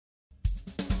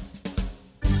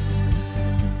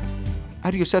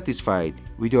Are you satisfied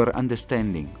with your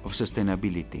understanding of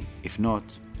sustainability? If not,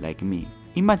 like me,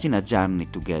 imagine a journey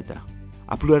together,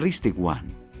 a pluralistic one,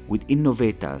 with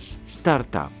innovators,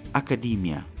 startup,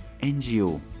 academia,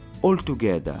 NGO, all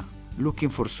together looking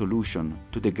for solution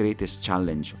to the greatest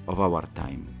challenge of our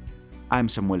time. I'm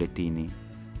Samuele Tini,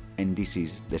 and this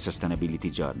is the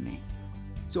Sustainability Journey.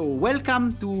 So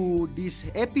welcome to this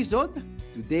episode.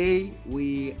 Today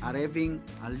we are having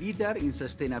a leader in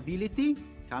sustainability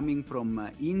coming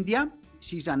from India.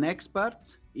 She's an expert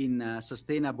in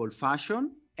sustainable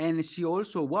fashion, and she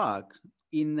also works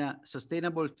in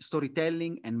sustainable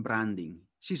storytelling and branding.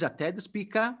 She's a TED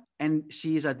speaker, and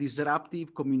she is a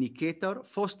disruptive communicator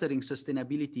fostering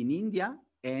sustainability in India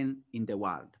and in the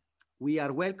world. We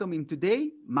are welcoming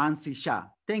today Mansi Shah.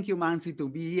 Thank you, Mansi, to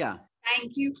be here.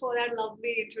 Thank you for that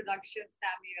lovely introduction,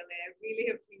 Samuel. I really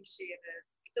appreciate it.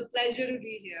 It's a pleasure to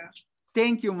be here.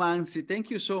 Thank you, Mansi. Thank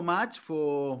you so much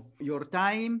for your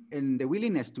time and the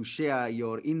willingness to share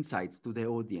your insights to the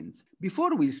audience.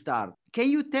 Before we start, can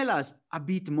you tell us a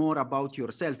bit more about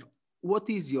yourself? What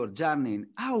is your journey?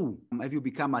 How have you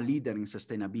become a leader in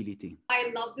sustainability?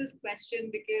 I love this question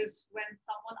because when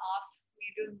someone asks me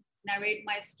to narrate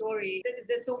my story,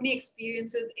 there's so many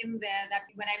experiences in there that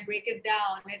when I break it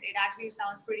down, it actually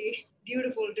sounds pretty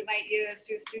beautiful to my ears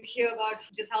to hear about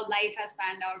just how life has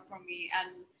panned out for me.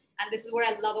 And this is what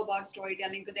I love about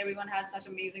storytelling because everyone has such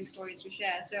amazing stories to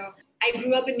share. So I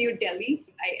grew up in New Delhi.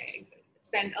 I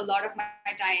spent a lot of my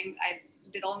time, I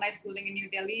did all my schooling in New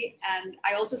Delhi. And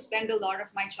I also spent a lot of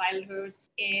my childhood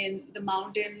in the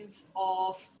mountains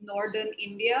of northern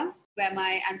India, where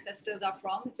my ancestors are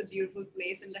from. It's a beautiful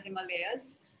place in the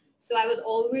Himalayas. So I was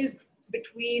always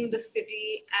between the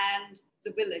city and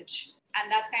the village.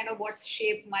 And that's kind of what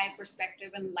shaped my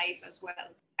perspective in life as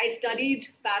well. I studied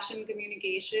fashion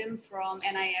communication from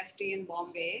NIFT in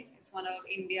Bombay. It's one of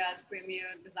India's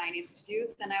premier design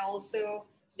institutes. And I also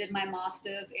did my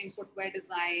master's in footwear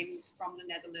design from the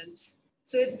Netherlands.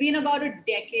 So it's been about a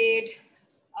decade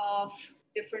of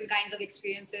different kinds of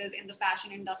experiences in the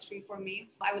fashion industry for me.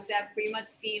 I would say I've pretty much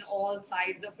seen all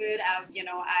sides of it. I've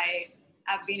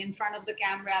been in front of the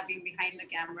camera, I've been behind the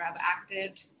camera, I've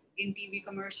acted in TV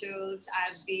commercials,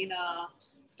 I've been a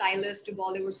stylist to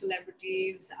Bollywood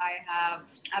celebrities,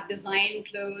 I've designed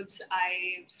clothes,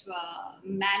 I've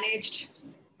managed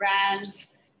brands,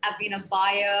 I've been a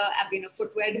buyer, I've been a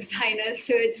footwear designer.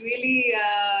 So it's really,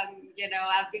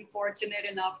 I've been fortunate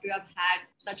enough to have had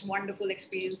such wonderful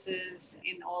experiences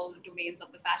in all the domains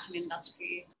of the fashion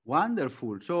industry.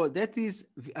 Wonderful. So that is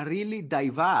really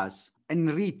diverse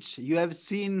and rich. You have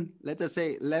seen, let us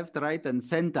say, left, right, and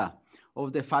center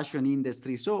of the fashion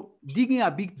industry. So digging a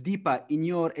bit deeper in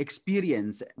your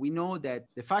experience, we know that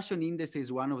the fashion industry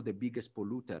is one of the biggest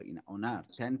polluter on earth.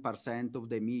 10% of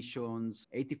the emissions,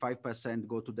 85%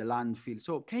 go to the landfill.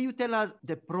 So can you tell us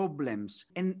the problems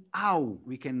and how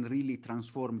we can really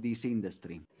transform this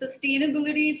industry?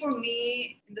 Sustainability for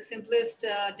me, in the simplest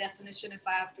definition, if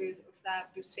I have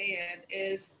to say it,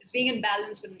 is being in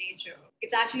balance with nature.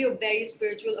 It's actually a very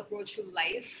spiritual approach to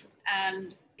life,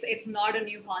 and it's not a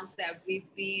new concept.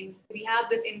 We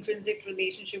have this intrinsic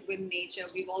relationship with nature.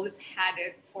 We've always had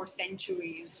it for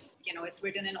centuries. It's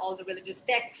written in all the religious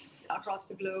texts across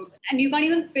the globe. And you can't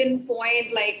even pinpoint,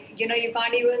 you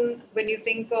can't even, when you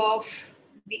think of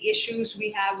the issues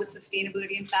we have with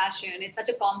sustainability in fashion, it's such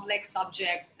a complex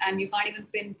subject, and you can't even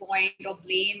pinpoint or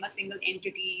blame a single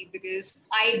entity, because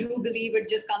I do believe it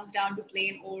just comes down to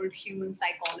plain old human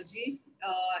psychology.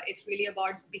 It's really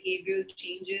about behavioral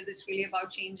changes. It's really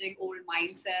about changing old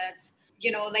mindsets.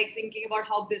 Like thinking about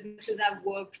how businesses have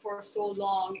worked for so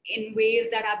long in ways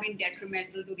that have been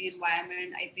detrimental to the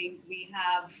environment. I think we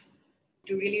have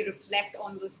to really reflect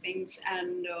on those things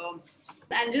and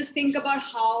just think about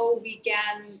how we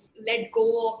can let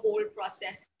go of old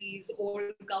processes,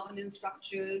 old governance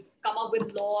structures, come up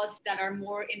with laws that are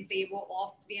more in favor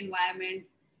of the environment,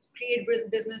 create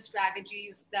business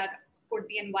strategies that put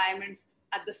the environment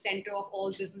at the center of all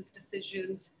business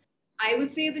decisions. I would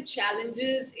say the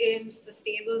challenges in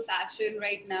sustainable fashion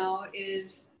right now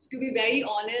is, to be very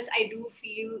honest, I do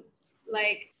feel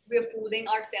like we're fooling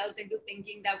ourselves into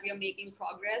thinking that we are making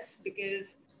progress,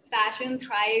 because fashion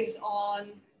thrives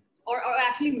on, or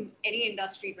actually any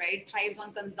industry, right, thrives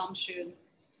on consumption.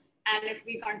 And if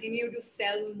we continue to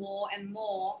sell more and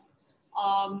more,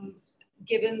 um,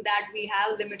 given that we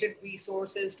have limited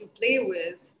resources to play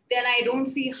with, then I don't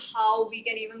see how we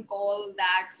can even call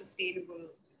that sustainable.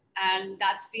 And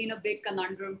that's been a big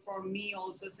conundrum for me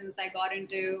also since I got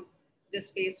into this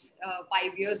space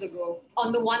 5 years ago.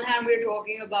 On the one hand, we're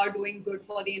talking about doing good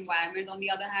for the environment. On the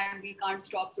other hand, we can't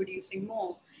stop producing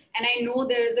more. And I know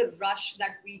there is a rush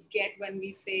that we get when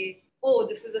we say, oh,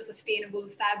 this is a sustainable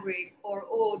fabric, or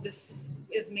oh, this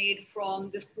is made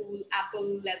from this cool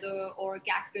apple leather or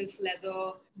cactus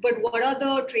leather. But what are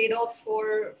the trade-offs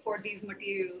for these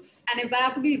materials? And if I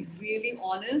have to be really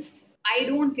honest, I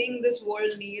don't think this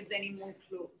world needs any more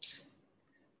clothes.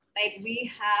 Like, we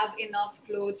have enough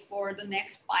clothes for the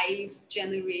next 5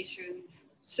 generations.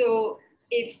 So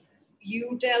if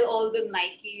you tell all the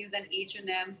Nikes and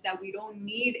H&Ms that we don't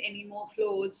need any more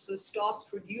clothes, so stop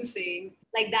producing,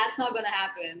 like, that's not going to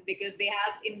happen, because they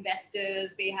have investors,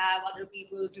 they have other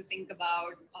people to think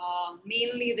about,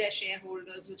 mainly their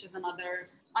shareholders, which is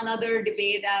another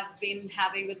debate I've been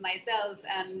having with myself.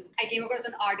 And I came across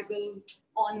an article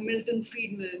on Milton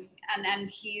Friedman, and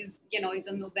he's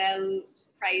a Nobel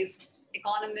Prize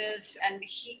economist, and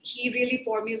he really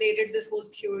formulated this whole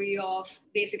theory of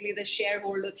basically the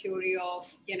shareholder theory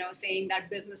of, saying that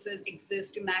businesses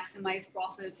exist to maximize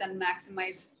profits and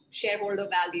maximize shareholder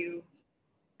value,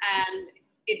 and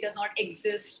it does not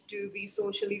exist to be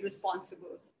socially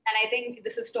responsible. And I think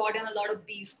this is taught in a lot of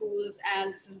B schools,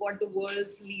 and this is what the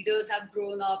world's leaders have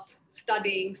grown up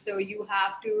studying. So you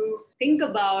have to think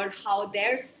about how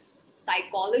their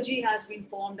psychology has been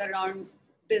formed around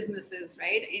businesses,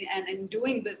 right? And in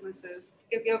doing businesses.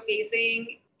 If you're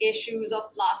facing issues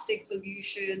of plastic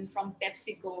pollution from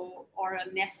PepsiCo or a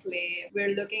Nestle, we're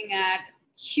looking at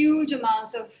huge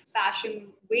amounts of fashion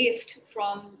waste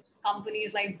from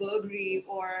companies like Burberry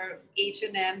or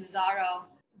H&M, Zara.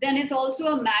 Then it's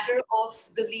also a matter of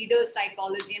the leader's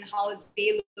psychology and how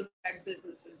they look at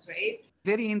businesses, right?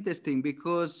 Very interesting,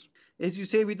 because as you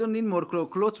say, we don't need more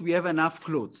clothes, we have enough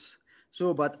clothes.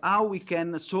 So, but how we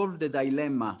can solve the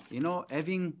dilemma,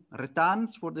 having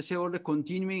returns for the shareholder,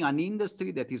 continuing an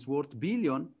industry that is worth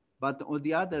billion, but on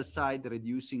the other side,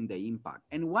 reducing the impact.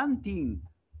 And one thing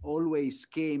always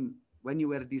came when you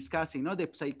were discussing, the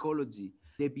psychology,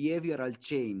 the behavioral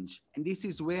change. And this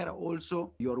is where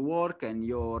also your work and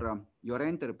your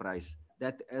enterprise,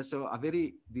 that is a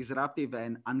very disruptive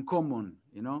and uncommon,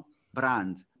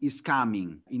 brand, is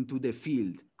coming into the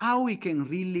field. How we can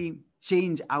really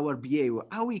change our behavior,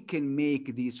 how we can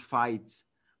make these fights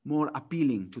more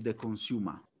appealing to the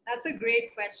consumer? That's a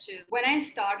great question. When I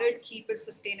started Keep It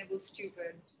Sustainable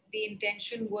Stupid, the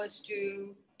intention was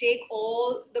to take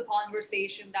all the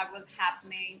conversation that was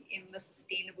happening in the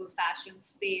sustainable fashion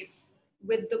space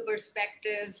with the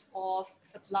perspectives of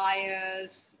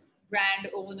suppliers, brand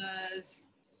owners,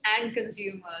 and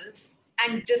consumers,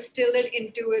 and distill it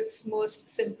into its most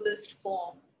simplest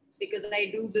form. Because I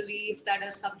do believe that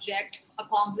a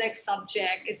complex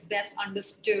subject is best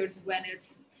understood when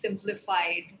it's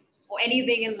simplified, or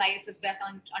anything in life is best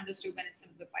understood when it's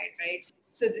simplified, right?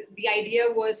 So the idea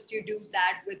was to do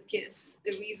that with Kiss.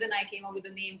 The reason I came up with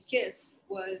the name Kiss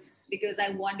was because I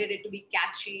wanted it to be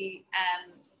catchy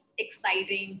and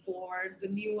exciting for the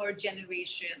newer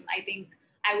generation. I think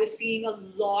I was seeing a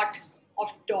lot of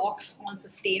talks on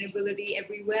sustainability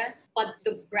everywhere, but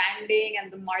the branding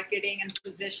and the marketing and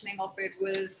positioning of it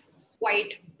was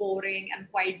quite boring and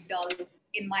quite dull,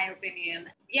 in my opinion.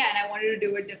 Yeah, and I wanted to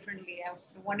do it differently.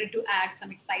 I wanted to add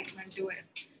some excitement to it.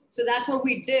 So that's what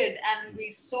we did, and we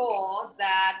saw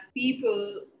that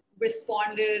people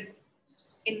responded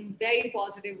in very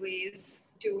positive ways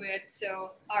to it.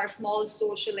 So our small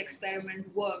social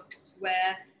experiment worked,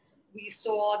 where we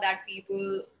saw that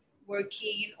people were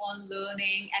keen on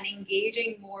learning and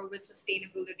engaging more with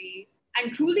sustainability,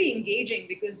 and truly engaging,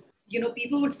 because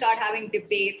people would start having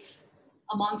debates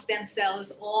amongst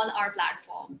themselves on our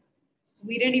platform.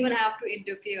 We didn't even have to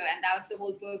interfere, and that was the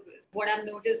whole purpose. What I've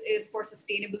noticed is, for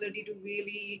sustainability to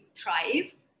really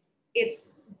thrive,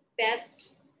 it's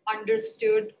best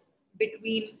understood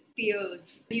between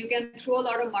peers. You can throw a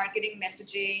lot of marketing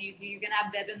messaging, you can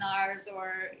have webinars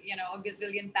or a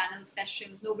gazillion panel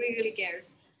sessions. Nobody really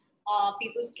cares.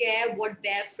 People care what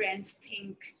their friends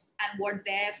think and what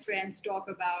their friends talk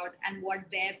about and what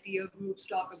their peer groups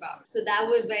talk about. So that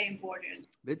was very important.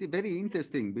 Very, very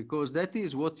interesting, because that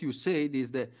is what you said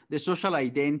is the social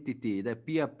identity, the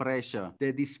peer pressure,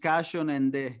 the discussion,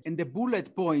 and the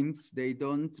bullet points, they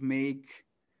don't make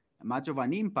much of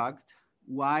an impact.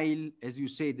 While, as you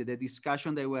said, the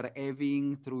discussion they were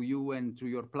having through you and through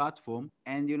your platform,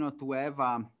 and to have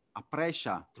a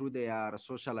pressure through their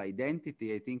social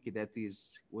identity, I think that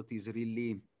is what is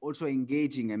really also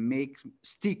engaging and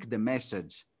stick the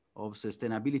message of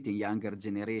sustainability in younger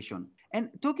generation. And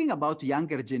talking about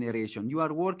younger generation, you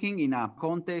are working in a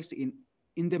context in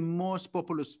the most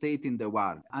populous state in the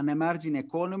world, an emerging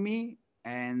economy,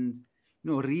 and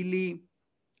No, really,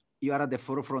 you are at the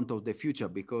forefront of the future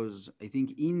because I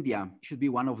think India should be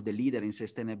one of the leaders in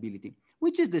sustainability.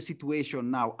 Which is the situation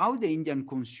now? How the Indian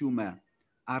consumer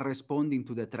are responding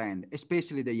to the trend,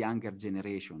 especially the younger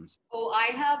generations? Oh,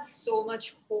 I have so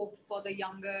much hope for the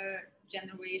younger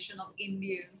generation of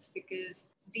Indians because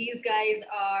these guys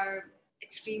are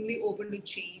extremely open to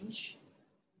change.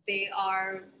 They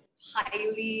are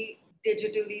highly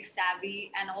digitally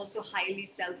savvy and also highly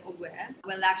self-aware.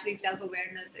 Well, actually,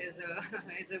 self-awareness is a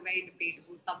is a very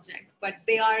debatable subject, but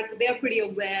they are pretty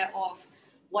aware of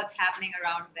what's happening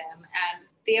around them, and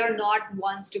they are not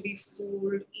ones to be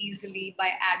fooled easily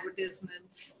by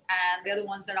advertisements, and they're the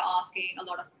ones that are asking a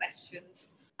lot of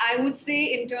questions. I would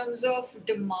say, in terms of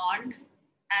demand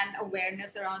and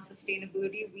awareness around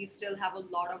sustainability, we still have a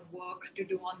lot of work to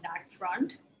do on that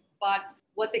front. But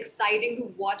what's exciting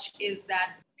to watch is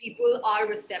that people are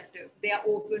receptive, they are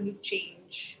open to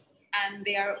change, and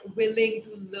they are willing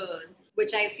to learn,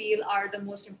 which I feel are the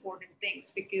most important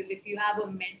things. Because if you have a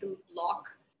mental block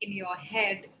in your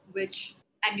head, which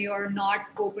and you're not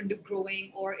open to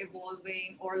growing or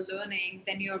evolving or learning,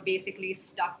 then you're basically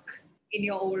stuck in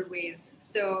your old ways.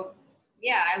 So,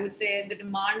 yeah, I would say the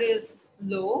demand is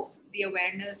low, the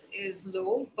awareness is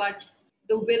low, but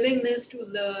the willingness to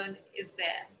learn is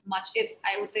there. Much, it's,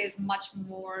 I would say, is much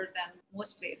more than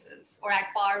most places, or at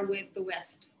par with the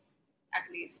West,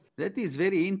 at least. That is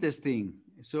very interesting.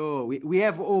 So we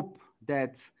have hope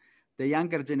that the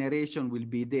younger generation will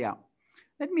be there.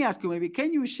 Let me ask you, maybe,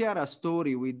 can you share a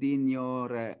story within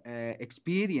your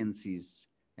experiences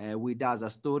with us,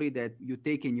 a story that you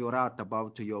take in your heart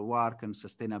about your work and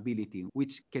sustainability,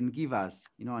 which can give us,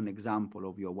 an example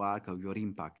of your work, of your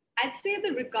impact? I'd say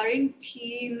the recurring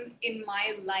theme in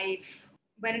my life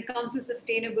when it comes to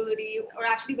sustainability, or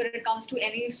actually when it comes to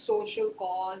any social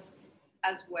cause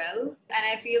as well. And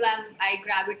I feel I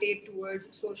gravitate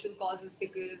towards social causes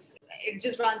because it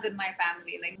just runs in my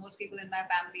family. Like most people in my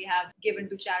family have given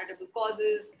to charitable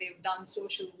causes, they've done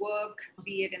social work,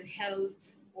 be it in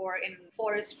health or in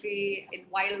forestry, in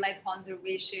wildlife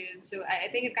conservation. So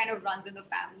I think it kind of runs in the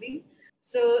family.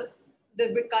 So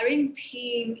the recurring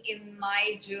theme in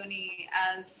my journey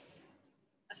as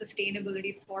a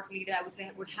sustainability thought leader, I would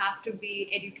say, would have to be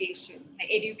education, like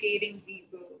educating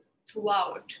people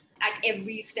throughout at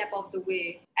every step of the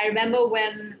way. I remember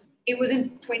when it was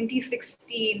in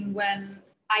 2016 when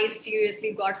I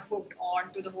seriously got hooked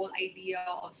on to the whole idea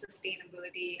of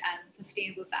sustainability and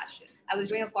sustainable fashion. I was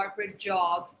doing a corporate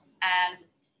job, and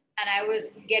I was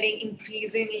getting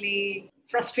increasingly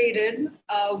frustrated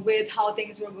with how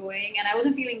things were going, and I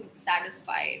wasn't feeling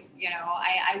satisfied.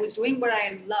 I was doing what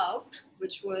I loved,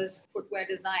 which was footwear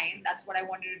design. That's what I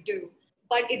wanted to do,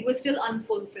 but it was still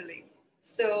unfulfilling.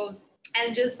 So,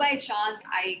 and just by chance,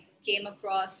 I came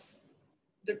across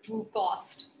The True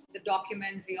Cost, the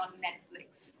documentary on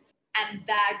Netflix. And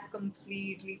that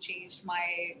completely changed my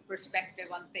perspective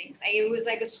on things. It was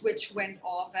like a switch went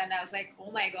off, and I was like,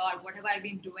 oh my God, what have I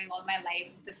been doing all my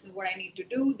life? This is what I need to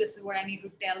do. This is what I need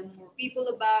to tell more people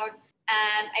about.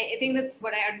 And I think that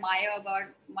what I admire about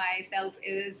myself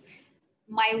is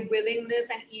my willingness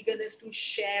and eagerness to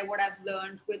share what I've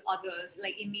learned with others,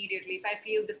 like immediately. If I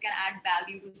feel this can add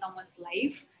value to someone's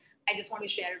life, I just want to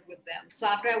share it with them. So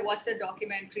after I watched the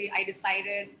documentary, I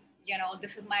decided,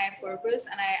 this is my purpose,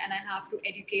 and I have to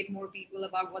educate more people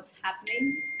about what's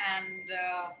happening, and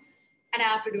I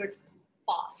have to do it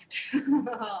fast.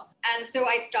 And so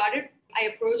I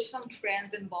approached some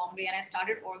friends in Bombay, and I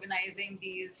started organizing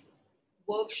these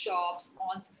workshops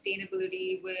on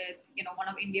sustainability with one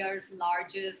of India's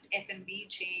largest F&B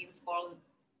chains called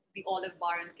the Olive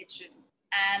Bar and Kitchen.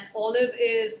 And Olive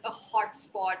is a hot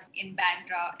spot in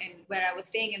Bandra, in where I was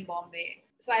staying in Bombay.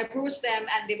 So I approached them,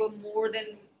 and they were more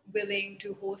than willing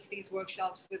to host these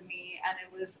workshops with me, and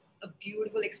it was a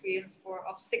beautiful experience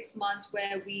of 6 months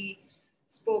where we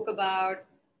spoke about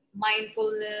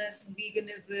mindfulness,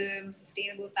 veganism,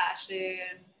 sustainable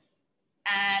fashion,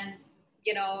 and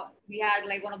we had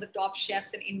like one of the top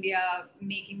chefs in India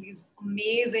making these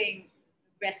amazing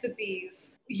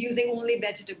recipes using only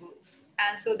vegetables.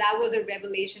 And so that was a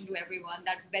revelation to everyone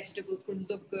that vegetables could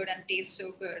look good and taste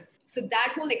so good. So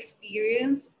that whole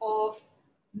experience of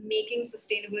making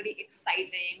sustainability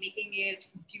exciting, making it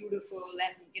beautiful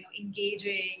and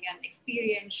engaging and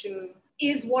experiential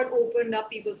is what opened up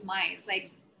people's minds.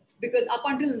 Like, because up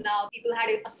until now people had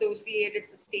associated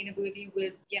sustainability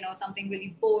with something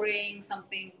really boring,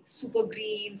 something super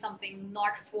green, something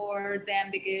not for them,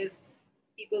 because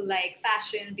people like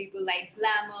fashion, people like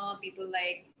glamour, people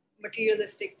like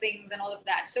materialistic things and all of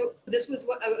that. So this was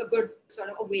a good sort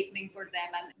of awakening for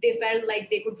them, and they felt like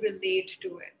they could relate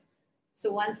to it.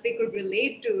 So once they could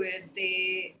relate to it,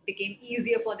 they became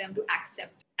easier for them to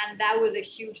accept. And that was a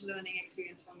huge learning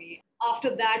experience for me.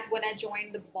 After that, when I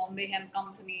joined the Bombay Hemp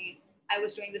Company, I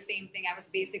was doing the same thing. I was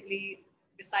basically,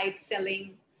 besides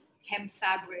selling hemp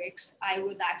fabrics, I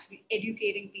was actually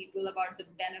educating people about the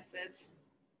benefits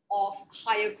of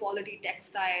higher quality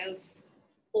textiles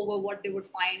over what they would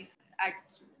find at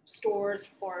stores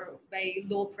for very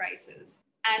low prices.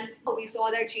 And we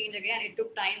saw that change again. It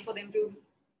took time for them to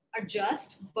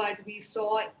adjust, but we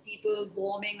saw people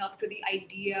warming up to the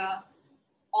idea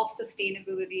of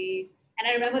sustainability. And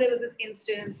I remember there was this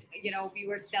instance, we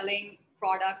were selling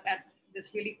products at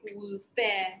this really cool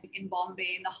fair in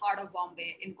Bombay, in the heart of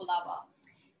Bombay, in Kolaba.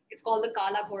 It's called the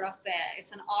Kala Ghoda Fair.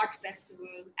 It's an art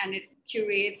festival, and it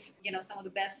curates, some of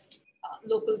the best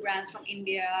local brands from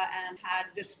India, and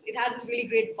it has this really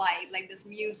great vibe, like this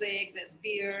music, there's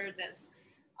beer, there's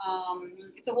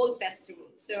it's a whole festival.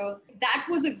 So that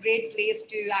was a great place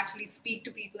to actually speak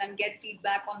to people and get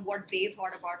feedback on what they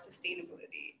thought about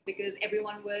sustainability, because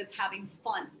everyone was having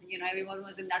fun. Everyone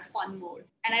was in that fun mode.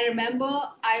 And I remember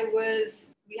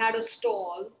we had a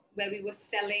stall where we were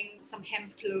selling some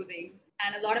hemp clothing,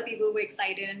 and a lot of people were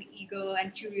excited and eager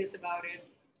and curious about it.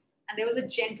 And there was a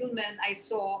gentleman I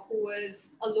saw who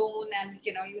was alone, and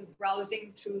he was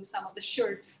browsing through some of the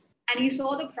shirts, and he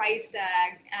saw the price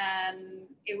tag, and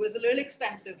it was a little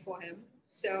expensive for him.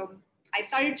 So I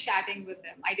started chatting with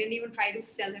him. I didn't even try to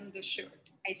sell him the shirt.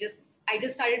 I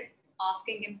just started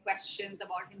asking him questions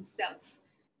about himself.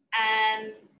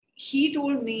 And he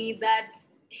told me that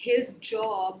his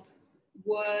job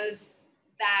was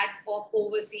that of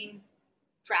overseeing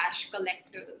trash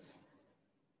collectors.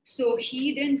 So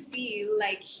he didn't feel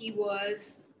like he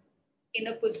was in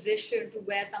a position to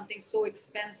wear something so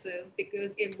expensive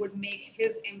because it would make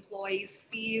his employees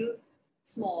feel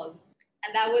small.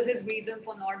 And that was his reason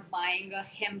for not buying a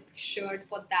hemp shirt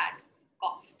for that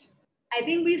cost. I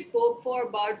think we spoke for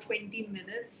about 20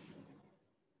 minutes,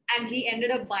 and he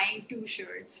ended up buying two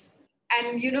shirts.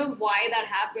 And you know why that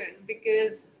happened?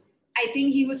 Because I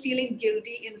think he was feeling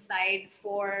guilty inside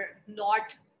for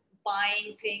not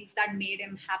buying things that made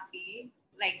him happy.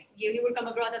 Like, he would come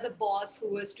across as a boss who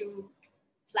was too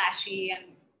flashy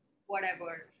and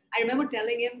whatever. I remember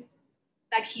telling him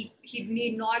that he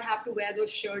need not have to wear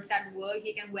those shirts at work.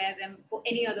 He can wear them for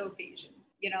any other occasion.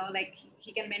 Like,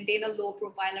 he can maintain a low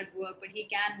profile at work, but he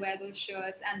can wear those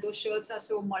shirts, and those shirts are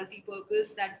so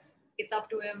multi-purpose that it's up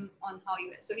to him on how you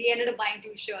wear. So he ended up buying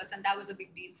two shirts, and that was a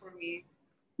big deal for me.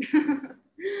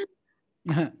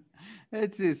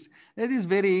 That is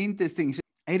very interesting.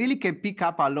 I really can pick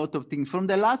up a lot of things from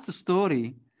the last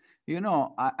story.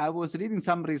 I was reading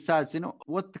some research,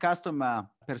 what customer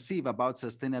perceive about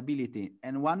sustainability.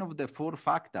 And one of the four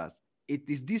factors, it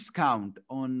is discount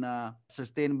on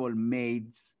sustainable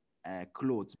made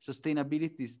clothes.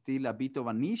 Sustainability is still a bit of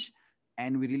a niche,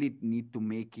 and we really need to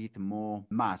make it more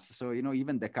mass. So,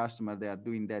 even the customer, they are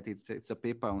doing that. It's a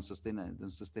paper on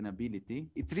sustainability.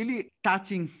 It's really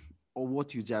touching on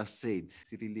what you just said.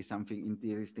 It's really something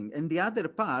interesting. And the other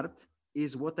part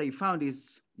is what I found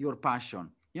is your passion.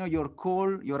 Your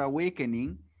call, your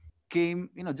awakening came,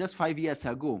 just 5 years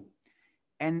ago.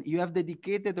 And you have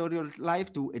dedicated all your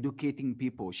life to educating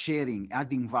people, sharing,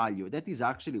 adding value. That is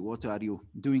actually what are you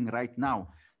doing right now.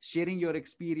 Sharing your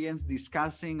experience,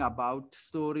 discussing about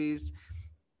stories,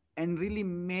 and really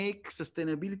make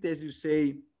sustainability, as you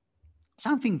say,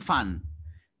 something fun.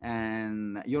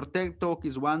 And your TED talk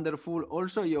is wonderful.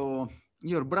 Also,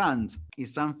 your brand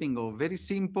is something of very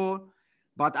simple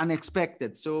but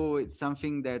unexpected. So it's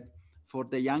something that for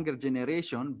the younger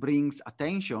generation brings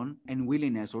attention and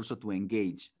willingness also to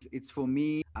engage. It's for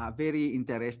me a very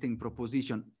interesting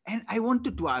proposition. And I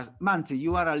wanted to ask, Mansi,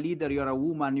 you are a leader, you are a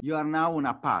woman, you are now on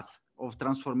a path of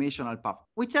transformational path.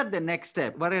 Which are the next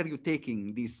steps? Where are you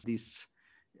taking this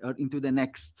into the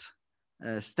next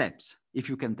steps, if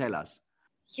you can tell us?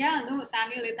 Yeah, no,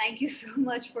 Samuel, thank you so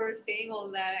much for saying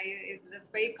all that. That's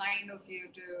very kind of you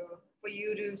for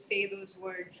you to say those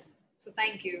words. So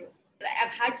thank you.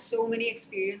 I've had so many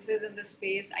experiences in this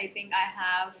space. I think I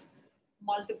have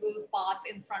multiple paths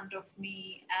in front of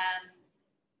me, and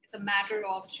it's a matter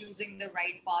of choosing the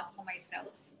right path for myself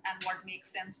and what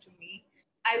makes sense to me.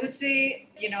 I would say,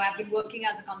 I've been working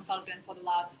as a consultant for the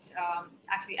last,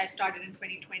 actually, I started in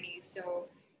 2020, so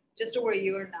just over a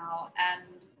year now. And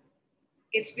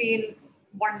it's been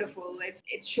wonderful.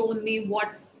 It's shown me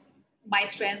what my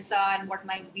strengths are and what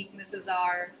my weaknesses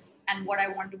are and what I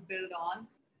want to build on.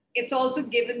 It's also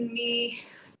given me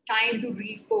time to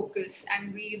refocus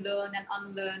and relearn and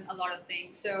unlearn a lot of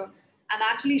things. So I'm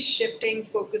actually shifting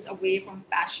focus away from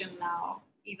passion now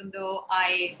even though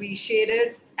I appreciate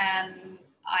it and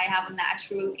I have a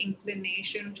natural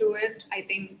inclination to it. I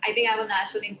think I have a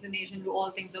natural inclination to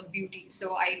all things of beauty.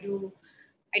 So I do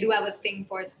have a thing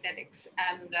for aesthetics,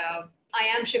 and I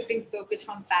am shifting focus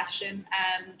from fashion,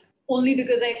 and only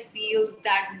because I feel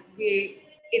that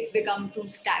it's become too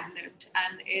stagnant,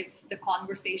 and it's the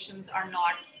conversations are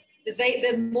not.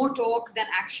 There's more talk than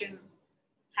action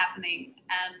happening,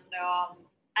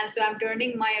 and so I'm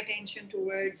turning my attention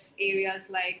towards areas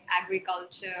like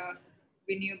agriculture,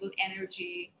 renewable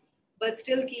energy, but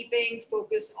still keeping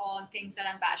focus on things that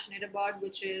I'm passionate about,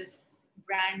 which is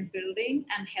brand building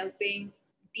and helping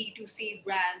D2C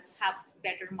brands have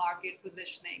better market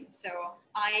positioning. So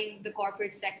eyeing the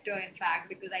corporate sector, in fact,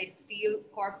 because I feel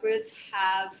corporates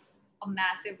have a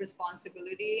massive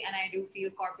responsibility, and I do feel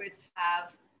corporates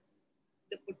have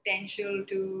the potential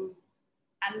to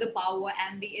and the power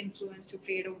and the influence to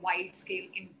create a wide scale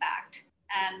impact.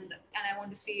 And I want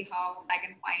to see how I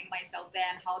can find myself there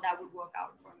and how that would work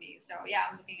out for me. So yeah,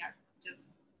 I'm looking at just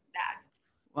that.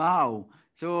 Wow.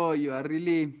 So you are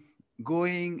really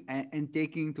going and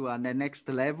taking to the next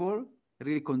level,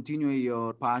 really continue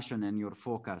your passion and your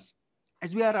focus.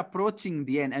 As we are approaching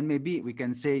the end, and maybe we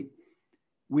can say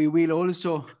we will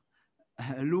also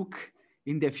look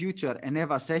in the future and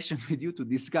have a session with you to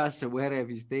discuss where have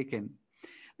you taken.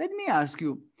 Let me ask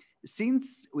you,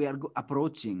 since we are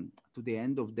approaching to the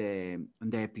end of the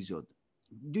episode,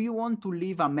 do you want to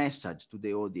leave a message to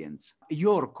the audience,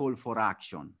 your call for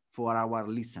action for our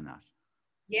listeners?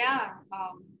 Yeah,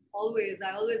 always.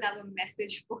 I always have a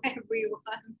message for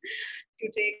everyone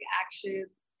to take action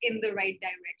in the right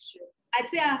direction. I'd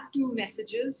say I have two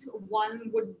messages. One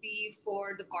would be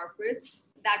for the corporates.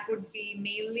 That would be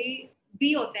mainly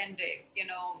be authentic.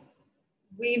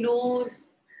 We know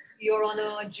you're on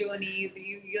a journey.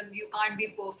 You can't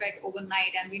be perfect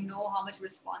overnight, and we know how much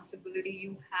responsibility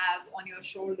you have on your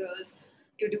shoulders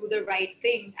to do the right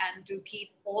thing and to keep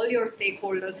all your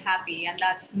stakeholders happy, and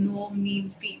that's no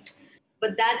mean feat.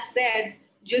 But that said,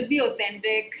 just be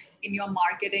authentic in your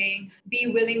marketing,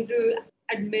 be willing to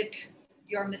admit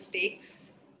your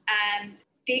mistakes, and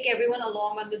take everyone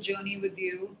along on the journey with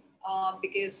you,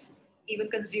 because even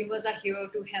consumers are here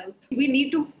to help. We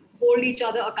need to hold each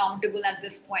other accountable at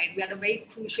this point. We're at a very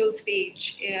crucial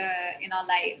stage in our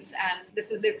lives, and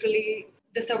this is literally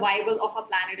the survival of our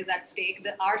planet is at stake.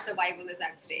 Our survival is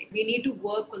at stake. We need to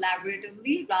work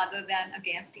collaboratively rather than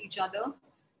against each other.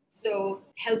 So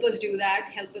help us do that.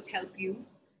 Help us help you.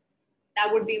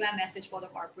 That would be my message for the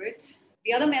corporates.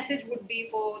 The other message would be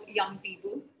for young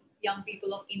people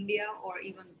of India or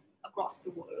even across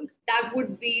the world. That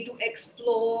would be to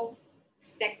explore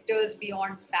sectors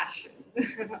beyond fashion.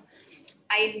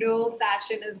 I know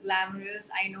fashion is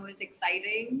glamorous, I know it's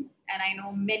exciting, and I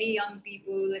know many young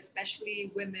people,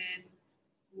 especially women,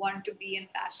 want to be in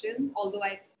fashion. Although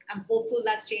I'm hopeful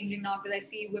that's changing now because I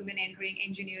see women entering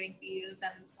engineering fields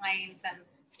and science and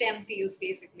STEM fields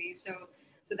basically. So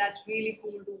that's really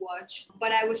cool to watch.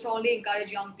 But I would strongly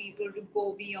encourage young people to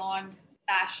go beyond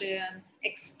fashion,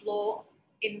 explore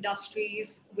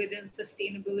industries within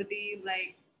sustainability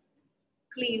like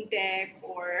clean tech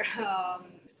or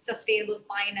sustainable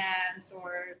finance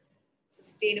or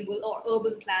sustainable or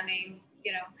urban planning,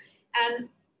 and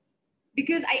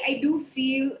because I do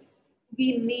feel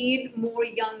we need more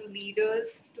young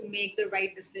leaders to make the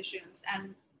right decisions.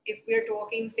 And if we're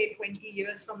talking, say, 20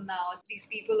 years from now, these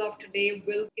people of today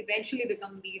will eventually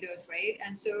become leaders, right?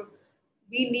 And so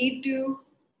we need to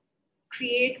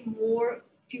create more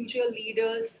future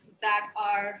leaders that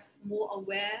are more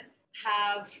aware,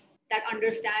 have that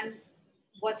understand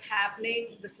what's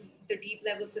happening, the deep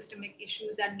level systemic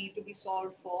issues that need to be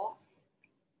solved for,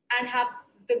 and have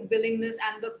the willingness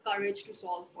and the courage to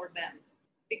solve for them.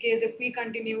 Because if we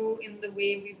continue in the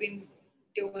way we've been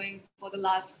doing for the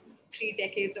last 3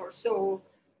 decades or so,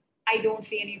 I don't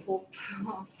see any hope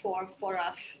for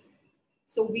us.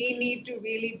 So we need to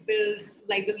really build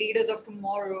like the leaders of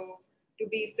tomorrow to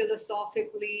be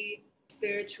philosophically,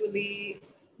 spiritually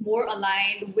more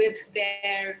aligned with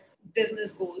their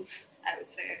business goals, I would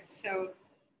say. So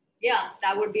yeah,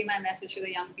 that would be my message to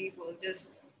the young people.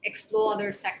 Just explore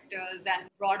other sectors and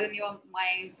broaden your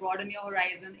minds, broaden your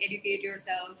horizon, educate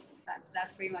yourself.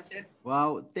 That's pretty much it.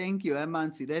 Wow, thank you,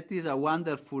 Mansi. That is a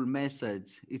wonderful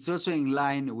message. It's also in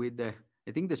line with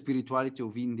I think the spirituality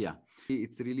of India.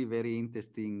 It's really very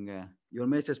interesting. Your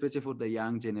message, especially for the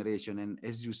young generation. And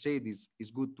as you said,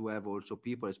 it's good to have also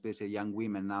people, especially young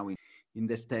women now in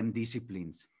the STEM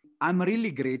disciplines. I'm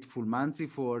really grateful, Mansi,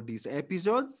 for these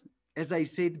episodes. As I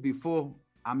said before,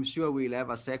 I'm sure we'll have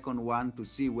a second one to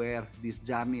see where this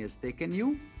journey has taken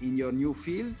you in your new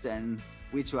fields and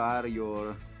which are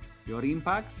your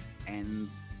impacts and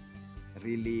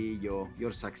really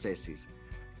your successes.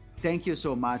 Thank you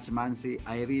so much, Mansi.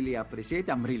 I really appreciate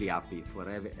it. I'm really happy for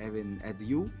having had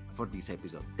you for this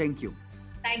episode. Thank you.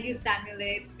 Thank you, Samuel.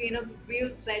 It's been a real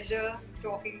pleasure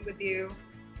talking with you.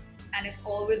 And it's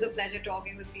always a pleasure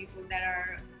talking with people that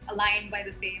are aligned by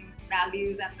the same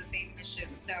values and the same mission.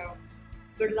 So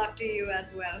good luck to you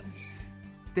as well.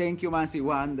 Thank you, Mansi.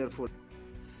 Wonderful.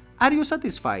 Are you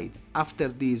satisfied after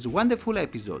this wonderful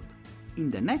episode?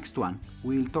 In the next one,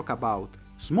 we'll talk about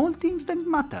small things that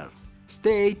matter.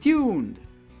 Stay tuned!